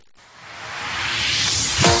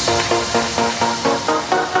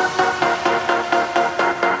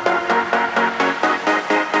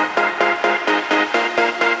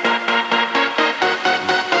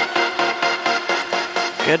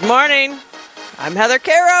I'm Heather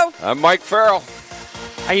Caro. I'm Mike Farrell.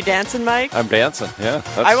 Are you dancing, Mike? I'm dancing, yeah.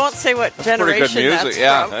 I won't say what generation pretty good music.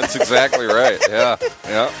 that's from. That's exactly right. Yeah.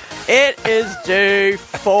 It is day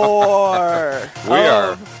 4 We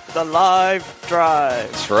are. The live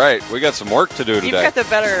drive. That's right. We got some work to do today. You've got the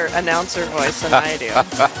better announcer voice than I do.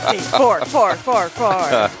 Day 4.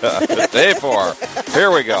 Day 4. Here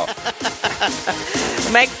we go.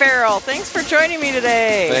 Mike Farrell, thanks for joining me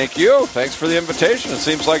today. Thank you. Thanks for the invitation. It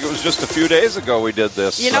seems like it was just a few days ago we did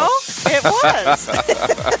this. You know, it was.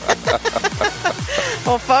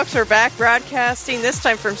 Well, folks, we're back broadcasting, this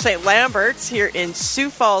time from St. Lambert's here in Sioux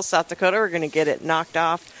Falls, South Dakota. We're going to get it knocked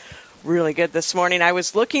off really good this morning. I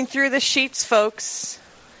was looking through the sheets, folks.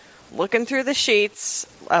 Looking through the sheets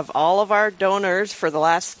of all of our donors for the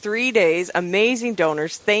last 3 days. Amazing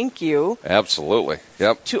donors. Thank you. Absolutely.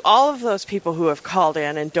 Yep. To all of those people who have called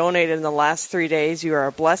in and donated in the last 3 days, you are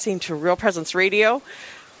a blessing to Real Presence Radio.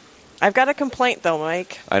 I've got a complaint, though,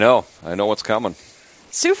 Mike. I know what's coming.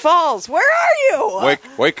 Sioux Falls, where are you?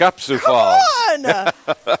 Wake up, Sioux Come Falls. on!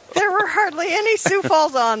 There were hardly any Sioux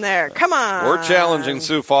Falls on there. Come on. We're challenging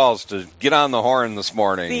Sioux Falls to get on the horn this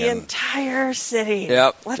morning. The entire city.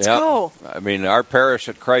 Yep. Let's go. I mean, our parish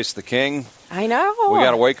at Christ the King. I know. We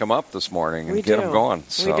got to wake them up this morning and get them going.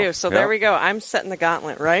 We do. So there we go. I'm setting the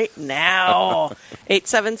gauntlet right now.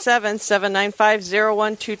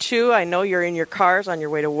 877-795-0122. I know you're in your cars on your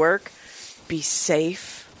way to work. Be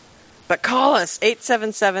safe. But call us,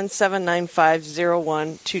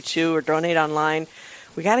 877-795-0122, or donate online.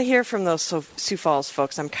 We got to hear from those Sioux Falls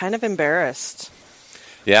folks. I'm kind of embarrassed.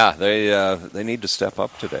 Yeah, they need to step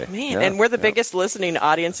up today. Man, and we're the biggest listening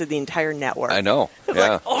audience of the entire network. I know. It's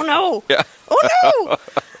like, oh no. Yeah. Oh no.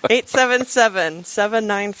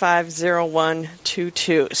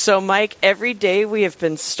 877-795-0122. So, Mike, every day we have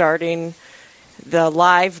been starting the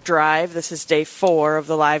live drive. This is day 4 of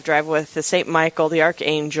the live drive with the St. Michael, the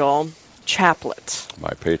Archangel Chaplet.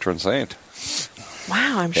 My patron saint.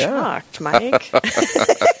 Wow, I'm shocked, Mike.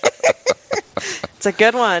 It's a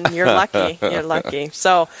good one. You're lucky. You're lucky.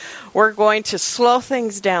 So we're going to slow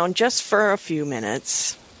things down just for a few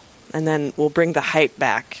minutes, and then we'll bring the hype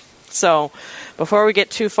back. So before we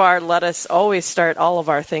get too far, let us always start all of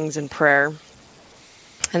our things in prayer.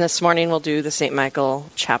 And this morning we'll do the St. Michael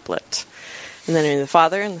Chaplet. And then in the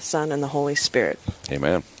Father, and the Son, and the Holy Spirit.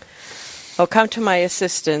 Amen. O come to my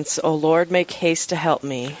assistance, O Lord, make haste to help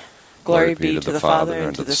me. Glory be to the Father,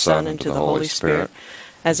 and to the Son, and to the Holy Spirit,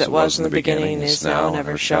 as it was in the beginning, is now, and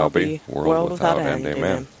ever shall be, world without end.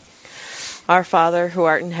 Amen. Our Father, who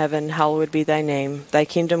art in heaven, hallowed be thy name. Thy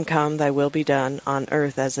kingdom come, thy will be done, on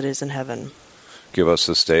earth as it is in heaven. Give us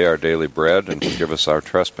this day our daily bread, and forgive us our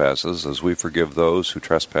trespasses, as we forgive those who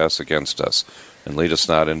trespass against us. And lead us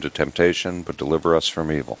not into temptation, but deliver us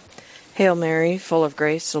from evil. Hail Mary, full of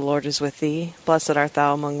grace, the Lord is with thee. Blessed art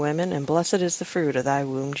thou among women, and blessed is the fruit of thy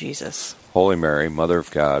womb, Jesus. Holy Mary, Mother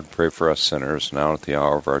of God, pray for us sinners, now and at the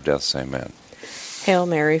hour of our deaths. Amen. Hail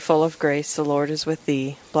Mary, full of grace, the Lord is with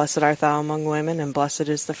thee. Blessed art thou among women, and blessed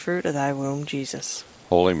is the fruit of thy womb, Jesus.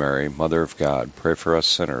 Holy Mary, Mother of God, pray for us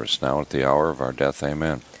sinners, now and at the hour of our death.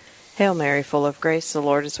 Amen. Hail Mary, full of grace, the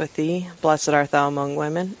Lord is with thee. Blessed art thou among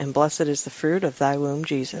women, and blessed is the fruit of thy womb,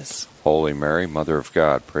 Jesus. Holy Mary, Mother of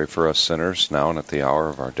God, pray for us sinners, now and at the hour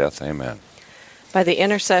of our death. Amen. By the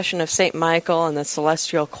intercession of St. Michael and the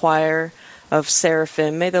celestial choir of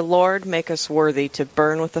seraphim, may the Lord make us worthy to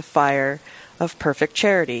burn with the fire of perfect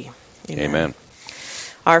charity. Amen.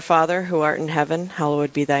 Our Father, who art in heaven,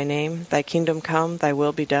 hallowed be thy name. Thy kingdom come, thy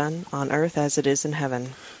will be done, on earth as it is in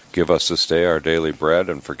heaven. Give us this day our daily bread,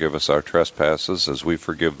 and forgive us our trespasses, as we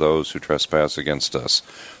forgive those who trespass against us.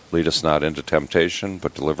 Lead us not into temptation,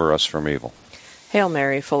 but deliver us from evil. Hail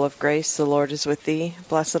Mary, full of grace, the Lord is with thee.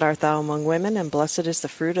 Blessed art thou among women, and blessed is the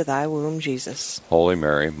fruit of thy womb, Jesus. Holy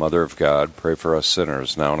Mary, Mother of God, pray for us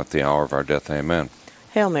sinners, now and at the hour of our death. Amen.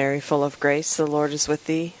 Hail Mary, full of grace, the Lord is with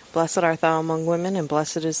thee. Blessed art thou among women, and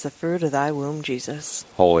blessed is the fruit of thy womb, Jesus.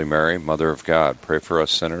 Holy Mary, Mother of God, pray for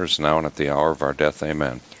us sinners, now and at the hour of our death.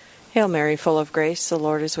 Amen. Hail Mary, full of grace, the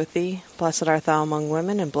Lord is with thee. Blessed art thou among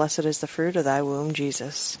women, and blessed is the fruit of thy womb,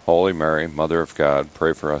 Jesus. Holy Mary, Mother of God,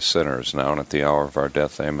 pray for us sinners, now and at the hour of our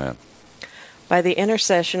death. Amen. By the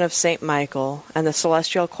intercession of St. Michael and the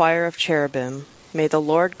celestial choir of cherubim, may the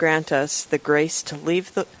Lord grant us the grace to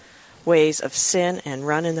leave the ways of sin and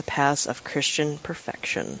run in the paths of Christian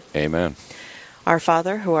perfection. Amen. Our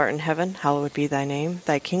Father, who art in heaven, hallowed be thy name.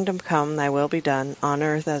 Thy kingdom come, thy will be done, on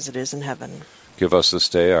earth as it is in heaven. Give us this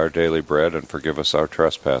day our daily bread, and forgive us our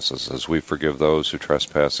trespasses, as we forgive those who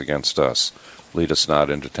trespass against us. Lead us not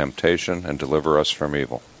into temptation, and deliver us from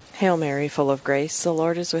evil. Hail Mary, full of grace, the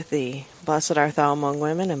Lord is with thee. Blessed art thou among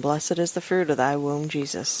women, and blessed is the fruit of thy womb,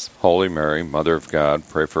 Jesus. Holy Mary, Mother of God,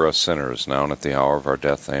 pray for us sinners, now and at the hour of our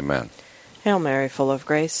death. Amen. Hail Mary, full of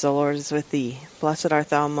grace, the Lord is with thee. Blessed art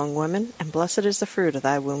thou among women, and blessed is the fruit of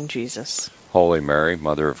thy womb, Jesus. Holy Mary,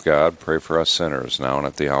 Mother of God, pray for us sinners, now and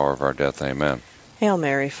at the hour of our death. Amen. Hail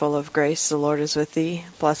Mary, full of grace, the Lord is with thee.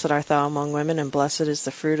 Blessed art thou among women, and blessed is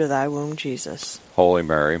the fruit of thy womb, Jesus. Holy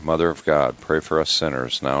Mary, Mother of God, pray for us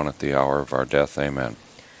sinners, now and at the hour of our death. Amen.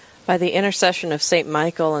 By the intercession of Saint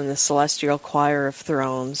Michael and the celestial choir of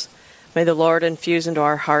thrones, may the Lord infuse into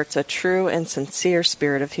our hearts a true and sincere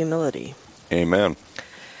spirit of humility. Amen.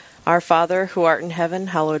 Our Father, who art in heaven,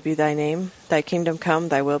 hallowed be thy name. Thy kingdom come,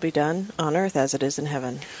 thy will be done, on earth as it is in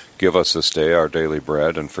heaven. Give us this day our daily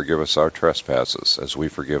bread, and forgive us our trespasses, as we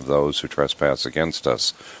forgive those who trespass against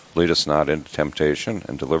us. Lead us not into temptation,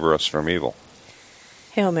 and deliver us from evil.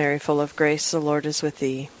 Hail Mary, full of grace, the Lord is with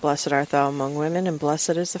thee. Blessed art thou among women, and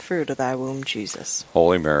blessed is the fruit of thy womb, Jesus.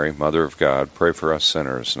 Holy Mary, Mother of God, pray for us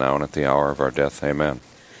sinners, now and at the hour of our death. Amen.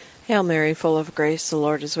 Hail Mary, full of grace, the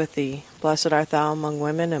Lord is with thee. Blessed art thou among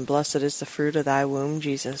women, and blessed is the fruit of thy womb,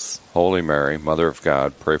 Jesus. Holy Mary, Mother of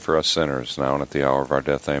God, pray for us sinners, now and at the hour of our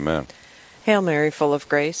death. Amen. Hail Mary, full of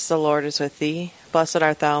grace, the Lord is with thee. Blessed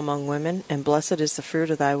art thou among women, and blessed is the fruit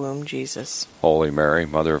of thy womb, Jesus. Holy Mary,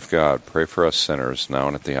 Mother of God, pray for us sinners, now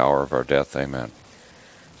and at the hour of our death. Amen.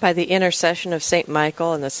 By the intercession of Saint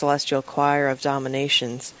Michael and the celestial choir of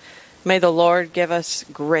dominations, may the Lord give us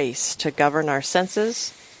grace to govern our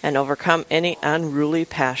senses and overcome any unruly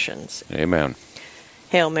passions. Amen.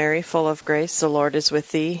 Hail Mary, full of grace, the Lord is with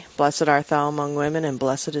thee. Blessed art thou among women, and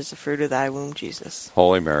blessed is the fruit of thy womb, Jesus.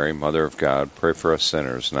 Holy Mary, Mother of God, pray for us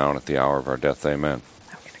sinners, now and at the hour of our death. Amen.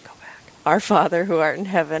 I'm going to go back. Our Father, who art in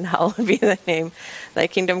heaven, hallowed be thy name. Thy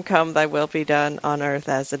kingdom come, thy will be done, on earth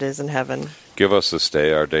as it is in heaven. Give us this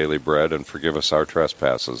day our daily bread, and forgive us our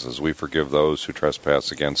trespasses, as we forgive those who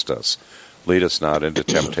trespass against us. Lead us not into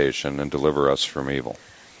temptation, and deliver us from evil.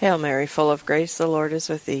 Hail Mary, full of grace, the Lord is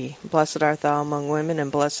with thee. Blessed art thou among women,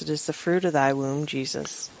 and blessed is the fruit of thy womb,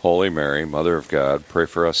 Jesus. Holy Mary, Mother of God, pray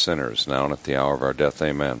for us sinners, now and at the hour of our death.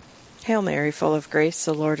 Amen. Hail Mary, full of grace,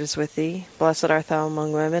 the Lord is with thee. Blessed art thou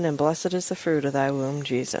among women, and blessed is the fruit of thy womb,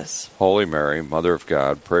 Jesus. Holy Mary, Mother of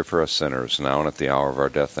God, pray for us sinners, now and at the hour of our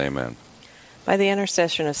death. Amen. By the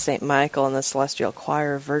intercession of Saint Michael and the celestial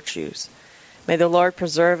choir of virtues, may the Lord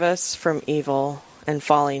preserve us from evil and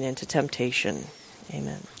falling into temptation.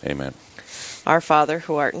 Amen. Amen. Our Father,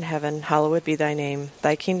 who art in heaven, hallowed be thy name.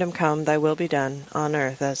 Thy kingdom come, thy will be done, on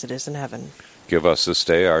earth as it is in heaven. Give us this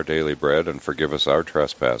day our daily bread, and forgive us our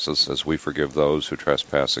trespasses, as we forgive those who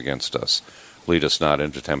trespass against us. Lead us not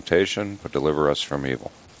into temptation, but deliver us from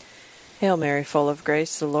evil. Hail Mary, full of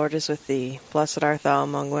grace, the Lord is with thee. Blessed art thou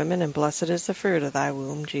among women, and blessed is the fruit of thy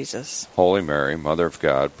womb, Jesus. Holy Mary, Mother of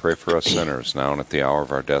God, pray for us sinners, now and at the hour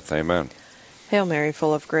of our death. Amen. Hail Mary,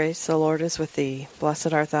 full of grace, the Lord is with thee.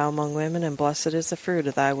 Blessed art thou among women, and blessed is the fruit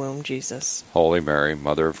of thy womb, Jesus. Holy Mary,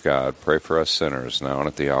 Mother of God, pray for us sinners, now and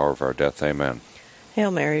at the hour of our death. Amen. Hail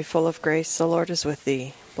Mary, full of grace, the Lord is with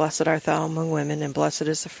thee. Blessed art thou among women, and blessed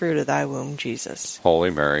is the fruit of thy womb, Jesus.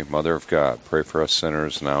 Holy Mary, Mother of God, pray for us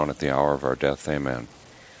sinners, now and at the hour of our death. Amen.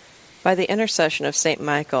 By the intercession of Saint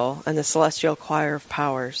Michael and the celestial choir of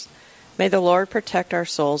powers, may the Lord protect our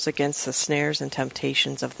souls against the snares and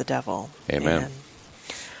temptations of the devil. Amen.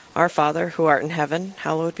 Our Father, who art in heaven,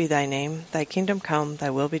 hallowed be thy name. Thy kingdom come,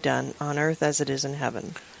 thy will be done, on earth as it is in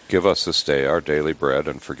heaven. Give us this day our daily bread,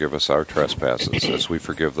 and forgive us our trespasses, as we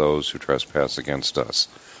forgive those who trespass against us.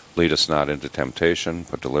 Lead us not into temptation,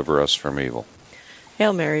 but deliver us from evil.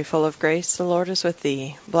 Hail Mary, full of grace, the Lord is with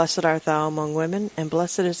thee. Blessed art thou among women, and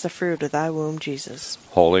blessed is the fruit of thy womb, Jesus.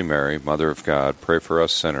 Holy Mary, Mother of God, pray for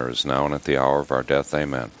us sinners, now and at the hour of our death.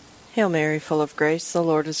 Amen. Hail Mary, full of grace, the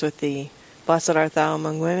Lord is with thee. Blessed art thou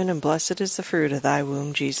among women, and blessed is the fruit of thy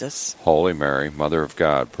womb, Jesus. Holy Mary, Mother of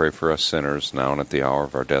God, pray for us sinners, now and at the hour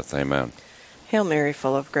of our death. Amen. Hail Mary,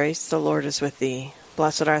 full of grace, the Lord is with thee.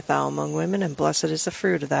 Blessed art thou among women, and blessed is the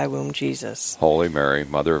fruit of thy womb, Jesus. Holy Mary,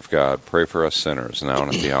 Mother of God, pray for us sinners, now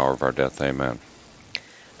and at the hour of our death. Amen.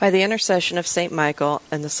 By the intercession of Saint Michael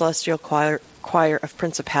and the celestial choir of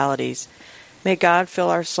principalities, may God fill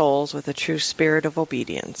our souls with a true spirit of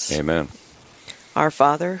obedience. Amen. Our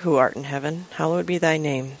Father, who art in heaven, hallowed be thy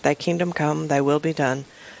name. Thy kingdom come, thy will be done,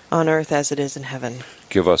 on earth as it is in heaven.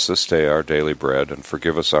 Give us this day our daily bread, and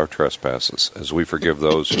forgive us our trespasses, as we forgive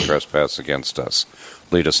those who trespass against us.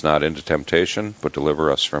 Lead us not into temptation, but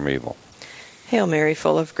deliver us from evil. Hail Mary,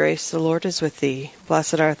 full of grace, the Lord is with thee.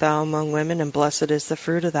 Blessed art thou among women, and blessed is the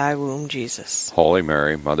fruit of thy womb, Jesus. Holy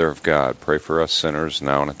Mary, Mother of God, pray for us sinners,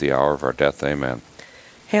 now and at the hour of our death. Amen.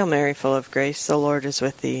 Hail Mary, full of grace, the Lord is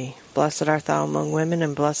with thee. Blessed art thou among women,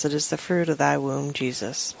 and blessed is the fruit of thy womb,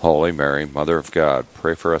 Jesus. Holy Mary, Mother of God,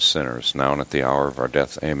 pray for us sinners, now and at the hour of our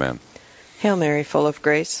death. Amen. Hail Mary, full of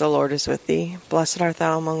grace, the Lord is with thee. Blessed art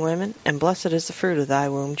thou among women, and blessed is the fruit of thy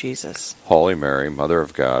womb, Jesus. Holy Mary, Mother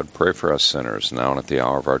of God, pray for us sinners, now and at the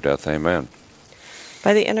hour of our death. Amen.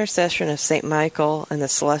 By the intercession of Saint Michael and the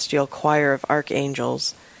celestial choir of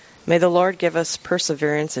archangels, may the Lord give us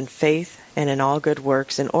perseverance in faith and in all good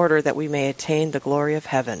works, in order that we may attain the glory of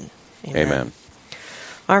heaven. Amen.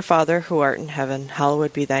 Our Father, who art in heaven,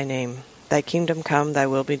 hallowed be thy name. Thy kingdom come, thy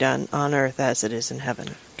will be done, on earth as it is in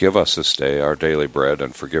heaven. Give us this day our daily bread,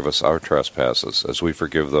 and forgive us our trespasses, as we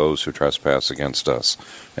forgive those who trespass against us.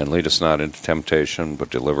 And lead us not into temptation,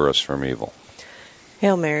 but deliver us from evil.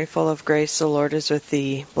 Hail Mary, full of grace, the Lord is with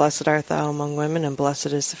thee. Blessed art thou among women, and blessed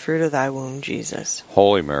is the fruit of thy womb, Jesus.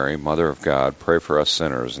 Holy Mary, Mother of God, pray for us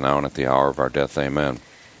sinners, now and at the hour of our death. Amen.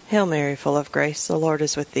 Hail Mary, full of grace, the Lord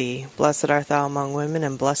is with thee. Blessed art thou among women,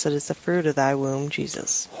 and blessed is the fruit of thy womb,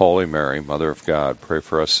 Jesus. Holy Mary, Mother of God, pray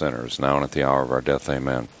for us sinners, now and at the hour of our death.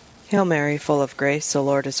 Amen. Hail Mary, full of grace, the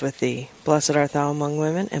Lord is with thee. Blessed art thou among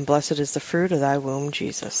women, and blessed is the fruit of thy womb,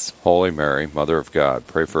 Jesus. Holy Mary, Mother of God,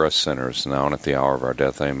 pray for us sinners, now and at the hour of our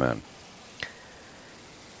death. Amen.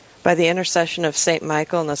 By the intercession of Saint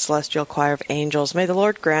Michael and the celestial choir of angels, may the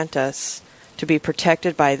Lord grant us to be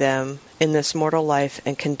protected by them in this mortal life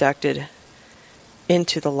and conducted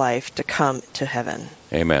into the life to come to heaven.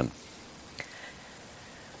 Amen.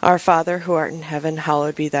 Our Father, who art in heaven,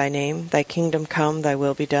 hallowed be thy name. Thy kingdom come, thy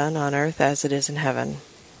will be done, on earth as it is in heaven.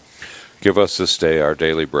 Give us this day our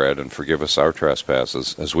daily bread, and forgive us our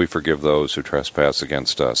trespasses, as we forgive those who trespass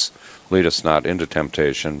against us. Lead us not into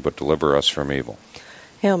temptation, but deliver us from evil.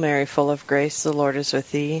 Hail Mary, full of grace, the Lord is with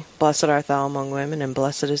thee. Blessed art thou among women, and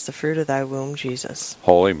blessed is the fruit of thy womb, Jesus.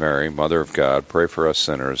 Holy Mary, Mother of God, pray for us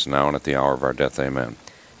sinners, now and at the hour of our death. Amen.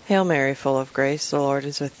 Hail Mary, full of grace, the Lord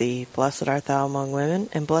is with thee. Blessed art thou among women,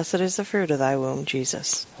 and blessed is the fruit of thy womb,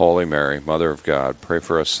 Jesus. Holy Mary, Mother of God, pray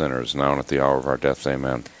for us sinners, now and at the hour of our death.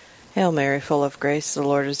 Amen. Hail Mary, full of grace, the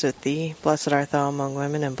Lord is with thee. Blessed art thou among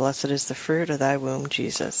women, and blessed is the fruit of thy womb,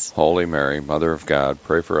 Jesus. Holy Mary, Mother of God,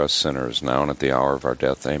 pray for us sinners, now and at the hour of our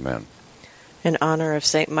death. Amen. In honor of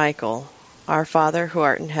Saint Michael, our Father, who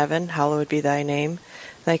art in heaven, hallowed be thy name.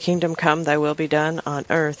 Thy kingdom come, thy will be done, on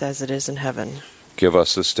earth as it is in heaven. Give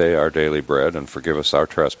us this day our daily bread, and forgive us our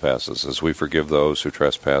trespasses, as we forgive those who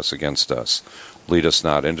trespass against us. Lead us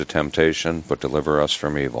not into temptation, but deliver us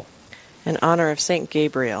from evil. In honor of Saint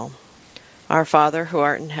Gabriel, our Father, who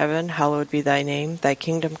art in heaven, hallowed be thy name. Thy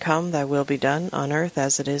kingdom come, thy will be done, on earth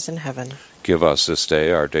as it is in heaven. Give us this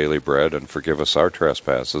day our daily bread, and forgive us our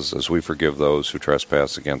trespasses, as we forgive those who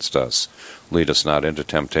trespass against us. Lead us not into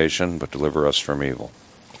temptation, but deliver us from evil.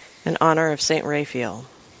 In honor of Saint Raphael,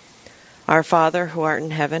 our Father, who art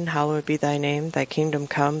in heaven, hallowed be thy name. Thy kingdom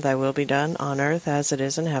come, thy will be done, on earth as it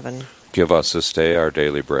is in heaven. Give us this day our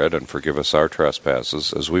daily bread, and forgive us our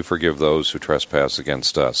trespasses, as we forgive those who trespass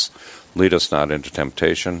against us. Lead us not into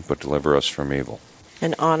temptation, but deliver us from evil.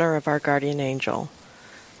 In honor of our guardian angel,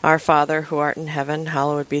 our Father, who art in heaven,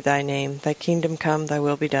 hallowed be thy name. Thy kingdom come, thy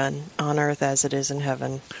will be done, on earth as it is in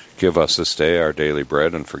heaven. Give us this day our daily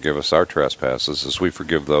bread, and forgive us our trespasses, as we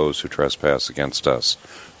forgive those who trespass against us.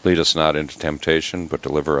 Lead us not into temptation, but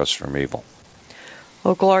deliver us from evil.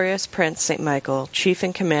 O glorious Prince, Saint Michael, chief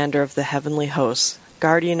and commander of the heavenly hosts,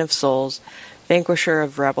 guardian of souls, vanquisher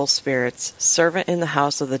of rebel spirits, servant in the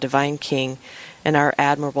house of the divine King, and our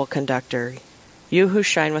admirable conductor, you who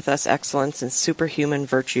shine with us excellence and superhuman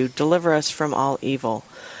virtue, deliver us from all evil,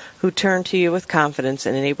 who turn to you with confidence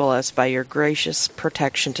and enable us by your gracious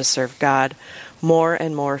protection to serve God more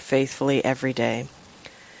and more faithfully every day.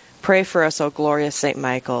 Pray for us, O glorious Saint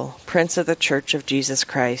Michael, Prince of the Church of Jesus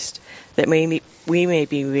Christ, that we may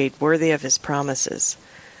be made worthy of his promises.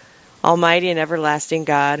 Almighty and everlasting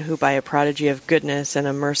God, who by a prodigy of goodness and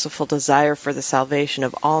a merciful desire for the salvation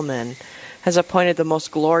of all men, has appointed the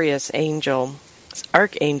most glorious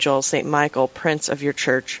Archangel Saint Michael, Prince of your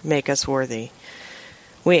Church, make us worthy.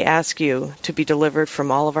 We ask you to be delivered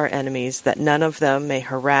from all of our enemies, that none of them may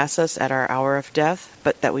harass us at our hour of death,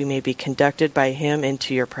 but that we may be conducted by him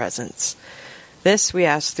into your presence. This we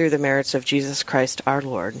ask through the merits of Jesus Christ our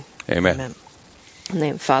Lord. Amen. Amen. In the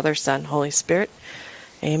name of the Father, Son, Holy Spirit.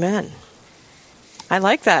 Amen. I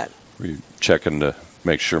like that. Were you checking to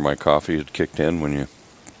make sure my coffee had kicked in when you...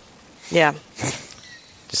 Yeah.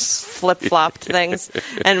 Just flip-flopped things.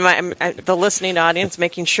 And the listening audience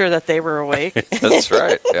making sure that they were awake. That's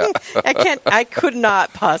right, yeah. I could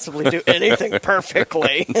not possibly do anything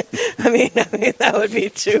perfectly. I mean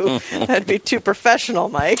that'd be too professional,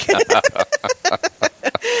 Mike.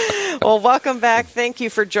 Well, welcome back. Thank you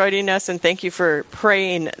for joining us, and thank you for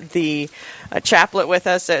praying the chaplet with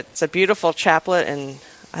us. It's a beautiful chaplet, and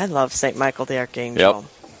I love St. Michael the Archangel. Yep.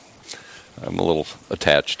 I'm a little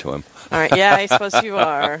attached to him. All right. Yeah, I suppose you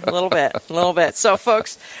are. A little bit. So,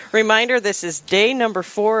 folks, reminder, this is day number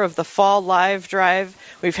 4 of the Fall Live Drive.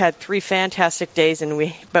 We've had 3 fantastic days,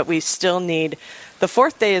 but we still need... The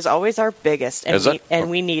 4th day is always our biggest,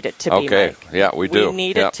 and we need it to be, okay. Mike. Yeah, we do. We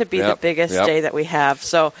need it to be the biggest day that we have.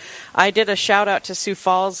 So I did a shout-out to Sioux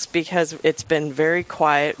Falls because it's been very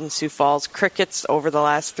quiet in Sioux Falls. Crickets over the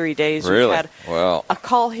last 3 days. Really? We've had a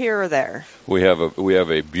call here or there. We have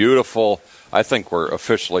a beautiful... I think we're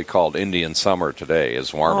officially called Indian Summer today,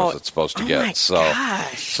 as warm as it's supposed to get.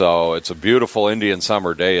 So it's a beautiful Indian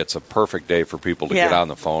Summer day. It's a perfect day for people to get on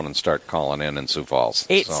the phone and start calling in Sioux Falls.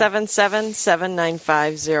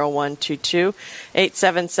 877-795-0122.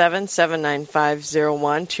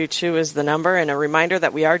 877-795-0122 is the number. And a reminder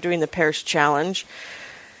that we are doing the Parish Challenge.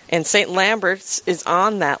 And St. Lambert's is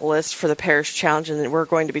on that list for the Parish Challenge, and we're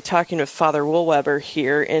going to be talking with Father Woolweber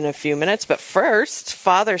here in a few minutes. But first,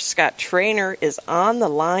 Father Scott Trainer is on the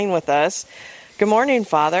line with us. Good morning,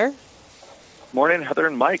 Father. Morning, Heather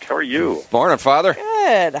and Mike. How are you? Morning, Father.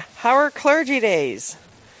 Good. How are clergy days?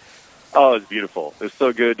 Oh, it's beautiful. It's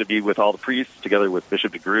so good to be with all the priests together with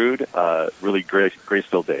Bishop DeGrood. Really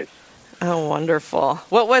grace-filled days. Oh, wonderful.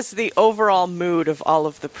 What was the overall mood of all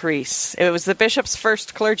of the priests? It was the bishop's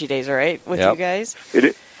first clergy days, right, with you guys?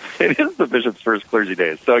 It is the bishop's first clergy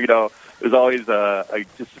days. So, it was always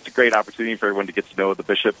just a great opportunity for everyone to get to know the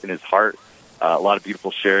bishop and his heart. A lot of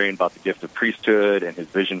beautiful sharing about the gift of priesthood and his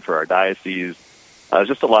vision for our diocese.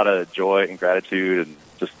 Just a lot of joy and gratitude, and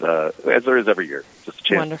just as there is every year, just a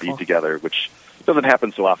chance to be together, which doesn't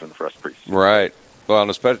happen so often for us priests. Right. Well,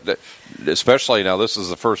 and especially now, this is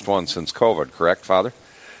the first one since COVID, correct, Father?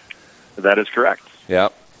 That is correct. Yeah.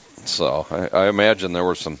 So I imagine there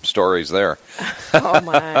were some stories there. Oh,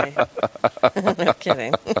 my. No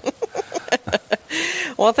kidding.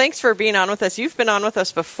 Well, thanks for being on with us. You've been on with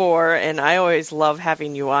us before, and I always love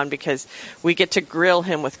having you on because we get to grill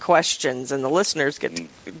him with questions, and the listeners get to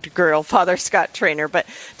grill Father Scott Trainer. But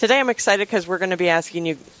today I'm excited because we're going to be asking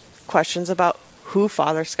you questions about who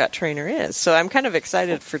Father Scott Trainer is. So I'm kind of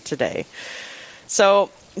excited for today. So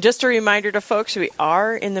just a reminder to folks, we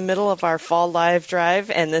are in the middle of our Fall Live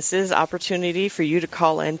Drive, and this is opportunity for you to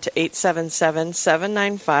call in to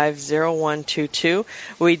 877-795-0122.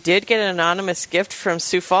 We did get an anonymous gift from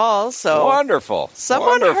Sioux Falls. So wonderful.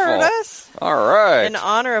 Someone heard us. All right. In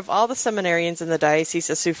honor of all the seminarians in the Diocese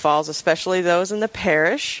of Sioux Falls, especially those in the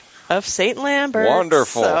parish of St. Lambert.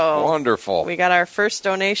 Wonderful, so wonderful. We got our first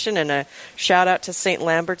donation and a shout out to St.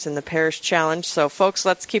 Lambert's in the Parish Challenge. So, folks,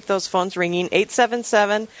 let's keep those phones ringing.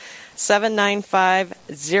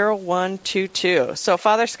 877-795-0122. So,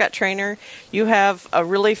 Father Scott Trainer, you have a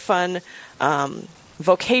really fun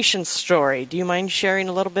vocation story. Do you mind sharing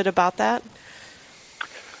a little bit about that?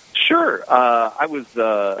 Sure. I was...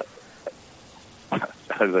 how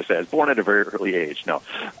did I say? I was born at a very early age. No.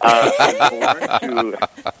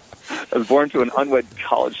 I was born to an unwed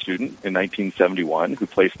college student in 1971 who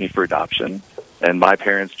placed me for adoption. And my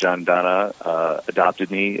parents, John and Donna, adopted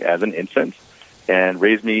me as an infant and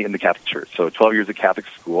raised me in the Catholic Church. So 12 years of Catholic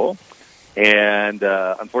school. And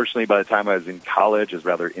unfortunately, by the time I was in college, I was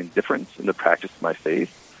rather indifferent in the practice of my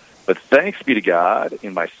faith. But thanks be to God,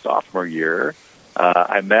 in my sophomore year,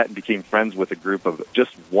 I met and became friends with a group of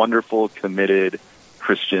just wonderful, committed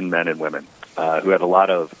Christian men and women who had a lot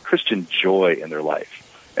of Christian joy in their life.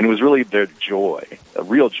 And it was really their joy, a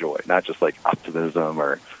real joy, not just like optimism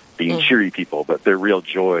or being cheery people, but their real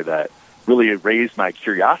joy that really raised my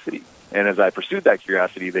curiosity. And as I pursued that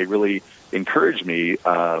curiosity, they really encouraged me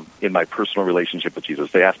in my personal relationship with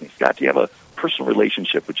Jesus. They asked me, Scott, do you have a personal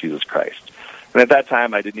relationship with Jesus Christ? And at that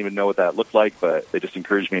time, I didn't even know what that looked like, but they just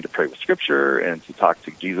encouraged me to pray with Scripture and to talk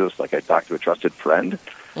to Jesus like I talked to a trusted friend.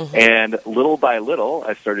 Mm-hmm. And little by little,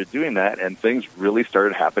 I started doing that, and things really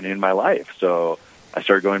started happening in my life. So I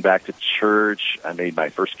started going back to church. I made my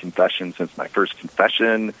first confession since my first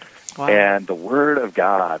confession. Wow. And the Word of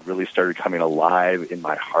God really started coming alive in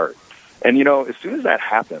my heart. And, as soon as that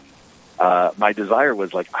happened, my desire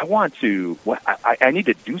was like, I need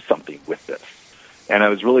to do something with this. And I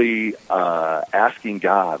was really asking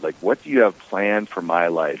God, like, what do you have planned for my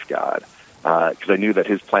life, God? Because I knew that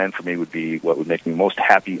His plan for me would be what would make me most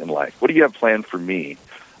happy in life. What do you have planned for me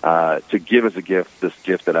to give as a gift, this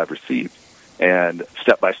gift that I've received? And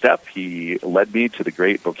step by step, He led me to the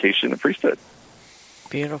great vocation of priesthood.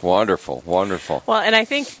 Beautiful. Wonderful, wonderful. Well, and I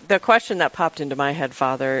think the question that popped into my head,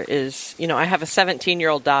 Father, is, I have a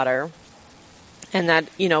 17-year-old daughter, And that,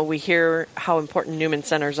 we hear how important Newman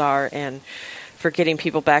Centers are and for getting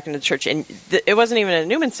people back into the church. And it wasn't even a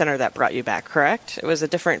Newman Center that brought you back, correct? It was a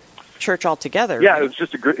different church altogether. Yeah, right? It was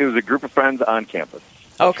just it was a group of friends on campus.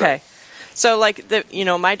 Okay. Right.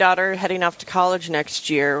 So, my daughter heading off to college next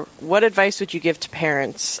year, what advice would you give to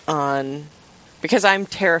parents on, because I'm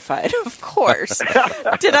terrified, of course.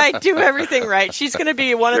 Did I do everything right? She's going to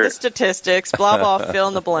be one of the statistics, blah, blah, fill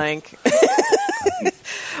in the blank.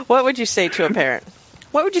 What would you say to a parent?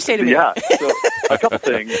 What would you say to me? Yeah, so a couple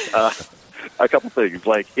things.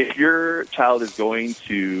 Like, if your child is going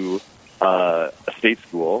to a state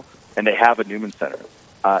school and they have a Newman Center,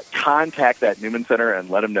 contact that Newman Center and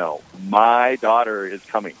let them know my daughter is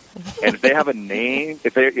coming. And if they have a name,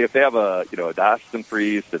 if they have a a diocesan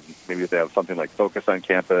priest, and maybe if they have something like Focus on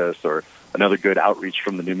Campus or another good outreach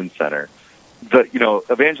from the Newman Center, the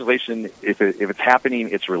evangelization, if it's happening,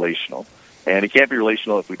 it's relational. And it can't be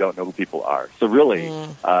relational if we don't know who people are. So really,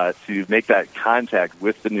 to make that contact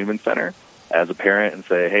with the Newman Center as a parent and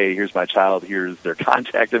say, hey, here's my child, here's their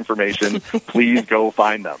contact information, please go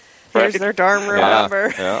find them. Right? Here's their dorm room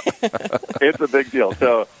number. Yeah. It's a big deal.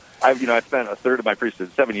 So I spent a third of my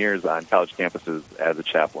priesthood, 7 years on college campuses as a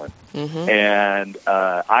chaplain. Mm-hmm. And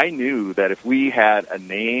I knew that if we had a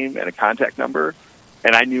name and a contact number,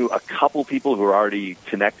 and I knew a couple people who were already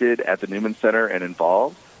connected at the Newman Center and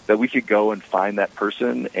involved, that we could go and find that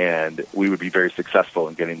person, and we would be very successful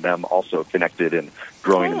in getting them also connected and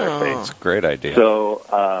growing in their faith. That's a great idea. So,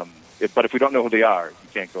 but if we don't know who they are, you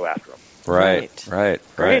can't go after them. Right.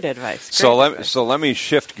 Great advice. So let me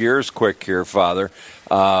shift gears quick here, Father.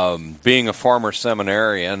 Being a former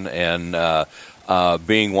seminarian and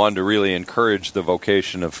being one to really encourage the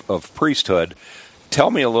vocation of priesthood, tell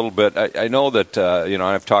me a little bit. I know that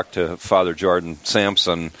I've talked to Father Jordan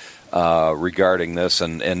Sampson regarding this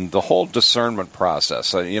and the whole discernment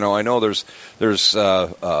process. I know there's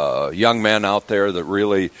young men out there that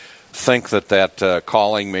really think that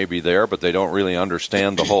calling may be there, but they don't really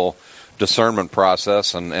understand the whole discernment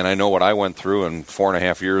process. And I know what I went through in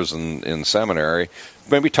 4.5 years in seminary.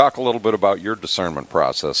 Maybe talk a little bit about your discernment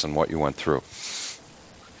process and what you went through.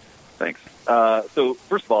 Thanks. So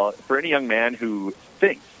first of all, for any young man who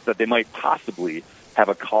thinks that they might possibly have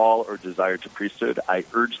a call or desire to priesthood, I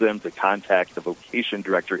urge them to contact the vocation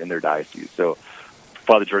director in their diocese. So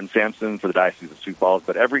Father Jordan Sampson for the Diocese of Sioux Falls,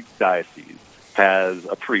 but every diocese has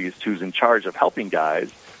a priest who's in charge of helping guys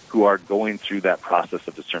who are going through that process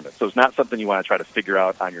of discernment. So it's not something you want to try to figure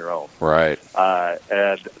out on your own. Right.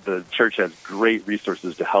 And the church has great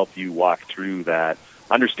resources to help you walk through that,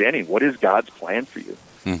 understanding what is God's plan for you.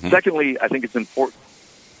 Mm-hmm. Secondly, I think it's important.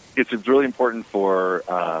 It's really important for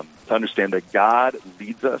to understand that God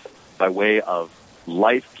leads us by way of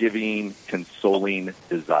life-giving, consoling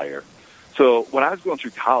desire. So when I was going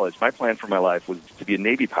through college, my plan for my life was to be a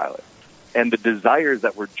Navy pilot. And the desires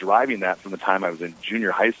that were driving that from the time I was in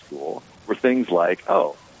junior high school were things like,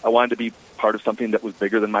 I wanted to be part of something that was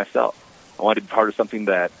bigger than myself. I wanted to be part of something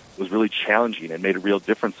that was really challenging and made a real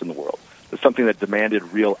difference in the world. It was something that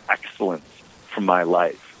demanded real excellence from my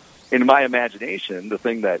life. In my imagination, the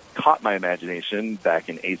thing that caught my imagination back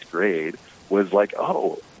in 8th grade was like,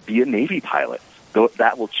 be a Navy pilot.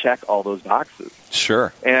 That will check all those boxes.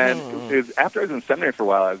 Sure. And after I was in seminary for a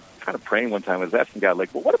while, I was kind of praying one time. I was asking God,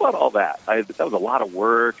 like, well, what about all that? That was a lot of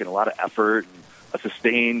work and a lot of effort and a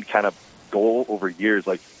sustained kind of goal over years.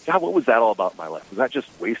 Like, God, what was that all about in my life? Was that just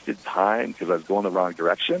wasted time because I was going the wrong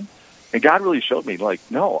direction? And God really showed me, like,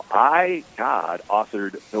 no, God,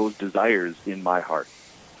 authored those desires in my heart.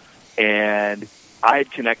 And I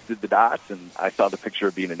had connected the dots, and I saw the picture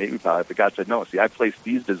of being a Navy pilot, but God said, no, see, I placed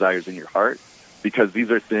these desires in your heart because these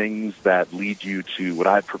are things that lead you to what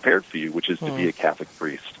I had prepared for you, which is to be a Catholic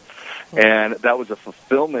priest. And that was a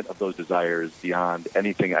fulfillment of those desires beyond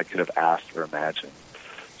anything I could have asked or imagined.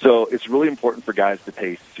 So it's really important for guys to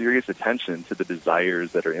pay serious attention to the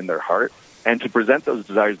desires that are in their heart and to present those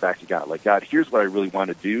desires back to God. Like, God, here's what I really want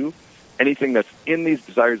to do. Anything that's in these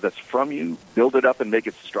desires that's from you, build it up and make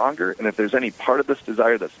it stronger. And if there's any part of this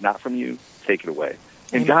desire that's not from you, take it away.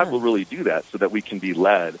 And God will really do that so that we can be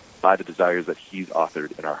led by the desires that He's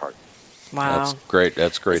authored in our hearts. Wow. That's great.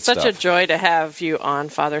 That's great it's stuff. Such a joy to have you on,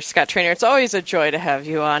 Father Scott Traynor. It's always a joy to have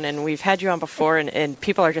you on, and we've had you on before, and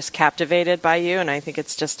people are just captivated by you, and I think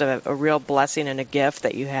it's just a real blessing and a gift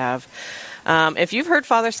that you have. If you've heard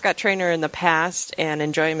Father Scott Traynor in the past and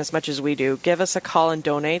enjoy him as much as we do, give us a call and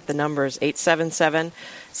donate. The number is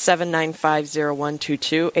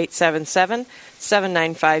 877-795-0122,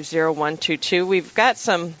 877-795-0122. We've got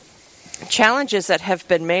some challenges that have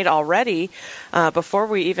been made already. Before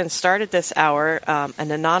we even started this hour,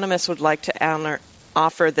 an anonymous would like to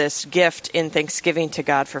offer this gift in thanksgiving to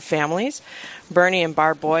God for families. Bernie and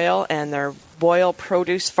Barb Boyle and their Boyle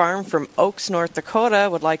Produce Farm from Oaks, North Dakota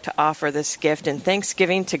would like to offer this gift in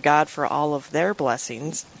thanksgiving to God for all of their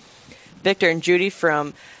blessings. Victor and Judy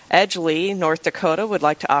from Edgeley, North Dakota would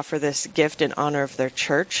like to offer this gift in honor of their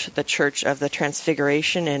church, the Church of the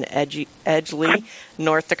Transfiguration in Edgeley,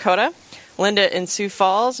 North Dakota. Linda in Sioux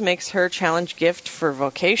Falls makes her challenge gift for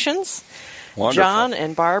vocations. Wonderful. John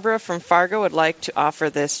and Barbara from Fargo would like to offer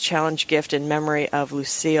this challenge gift in memory of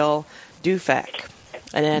Lucille Dufek.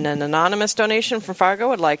 And then an anonymous donation from Fargo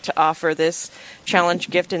would like to offer this challenge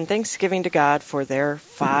gift in thanksgiving to God for their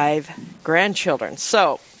 5 grandchildren.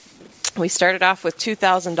 So we started off with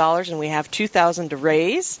 $2,000, and we have $2,000 to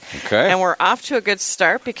raise. Okay. And we're off to a good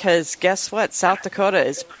start because guess what? South Dakota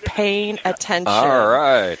is paying attention. All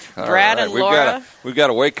right. Brad and Laura. We've got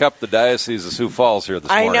to wake up the Diocese of Sioux Falls here this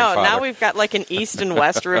morning, I know. Father. Now we've got like an East and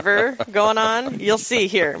West River going on. You'll see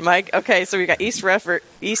here, Mike. Okay, so we've got East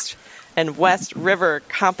and West River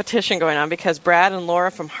competition going on because Brad and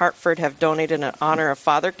Laura from Hartford have donated in honor of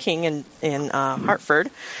Father King in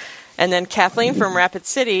Hartford. And then Kathleen from Rapid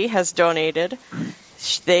City has donated.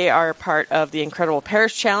 They are part of the Incredible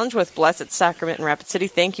Parish Challenge with Blessed Sacrament in Rapid City.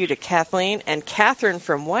 Thank you to Kathleen. And Catherine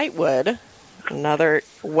from Whitewood, another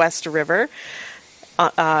West River,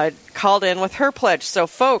 called in with her pledge. So,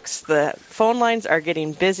 folks, the phone lines are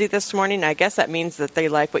getting busy this morning. I guess that means that they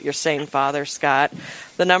like what you're saying, Father Scott.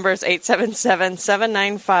 The number is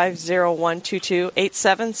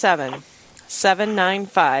 877-795-0122,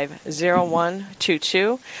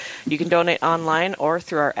 877-795-0122. You can donate online or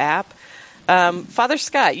through our app. Father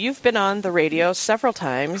Scott, you've been on the radio several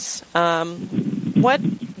times. What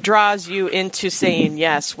draws you into saying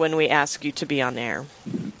yes when we ask you to be on air?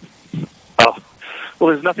 Oh,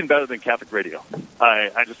 well, there's nothing better than Catholic radio.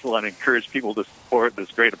 I just want to encourage people to support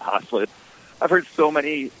this great apostolate. I've heard so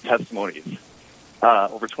many testimonies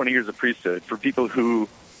over 20 years of priesthood for people who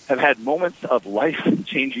have had moments of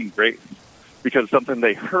life-changing grace because something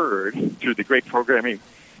they heard through the great programming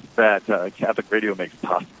that Catholic radio makes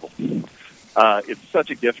possible. It's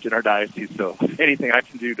such a gift in our diocese, so anything I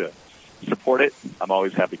can do to support it, I'm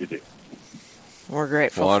always happy to do. We're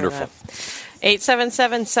grateful Wonderful. for that.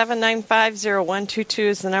 877-795-0122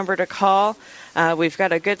 is the number to call. We've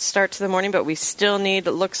got a good start to the morning, but we still need,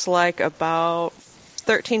 it looks like, about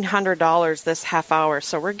 $1,300 this half hour.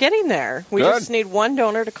 So we're getting there. We just need one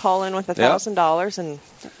donor to call in with $1,000, and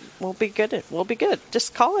we'll be good. We'll be good.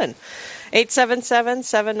 Just call in.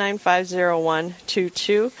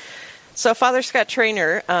 877-795-0122. So, Father Scott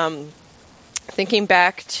Traynor, thinking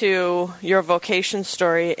back to your vocation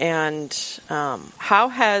story and how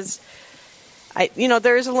has,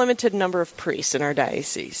 there is a limited number of priests in our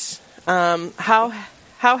diocese. How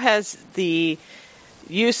has the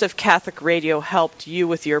use of Catholic radio helped you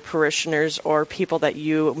with your parishioners or people that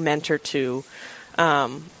you mentor to?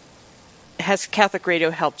 Has Catholic radio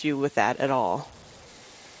helped you with that at all?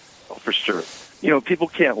 Oh, for sure. People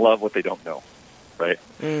can't love what they don't know, right?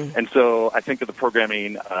 And so I think of the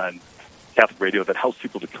programming on Catholic radio that helps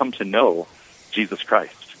people to come to know Jesus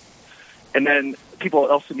Christ. And then people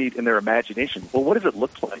also need in their imagination, well, what does it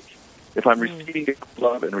look like if I'm receiving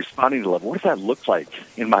love and responding to love? What does that look like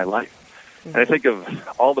in my life? And I think of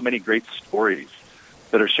all the many great stories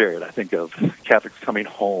that are shared. I think of Catholics Coming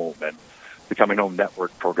Home and the Coming Home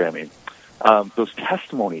Network programming. Those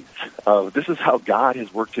testimonies of this is how God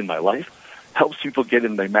has worked in my life helps people get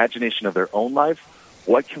in the imagination of their own life.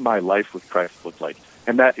 What can my life with Christ look like?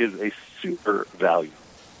 And that is a super value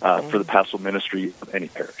for the pastoral ministry of any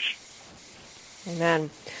parish. Amen.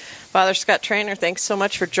 Father Scott Traynor, thanks so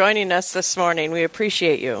much for joining us this morning. We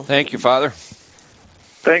appreciate you. Thank you, Father.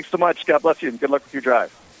 Thanks so much. God bless you, and good luck with your drive.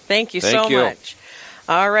 Thank you so much.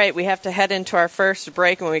 All right, we have to head into our first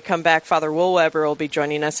break. When we come back, Father Woolweber will be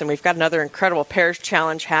joining us, and we've got another incredible parish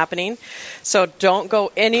challenge happening. So don't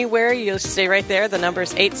go anywhere. You'll stay right there. The number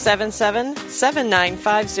is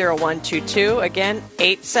 877-795-0122. Again,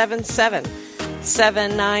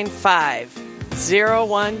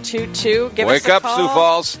 877-795-0122. Give us a call. Wake up, Sioux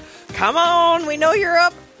Falls. Come on. We know you're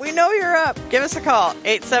up. Give us a call.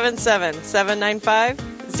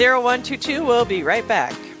 877-795-0122. We'll be right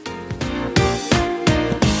back.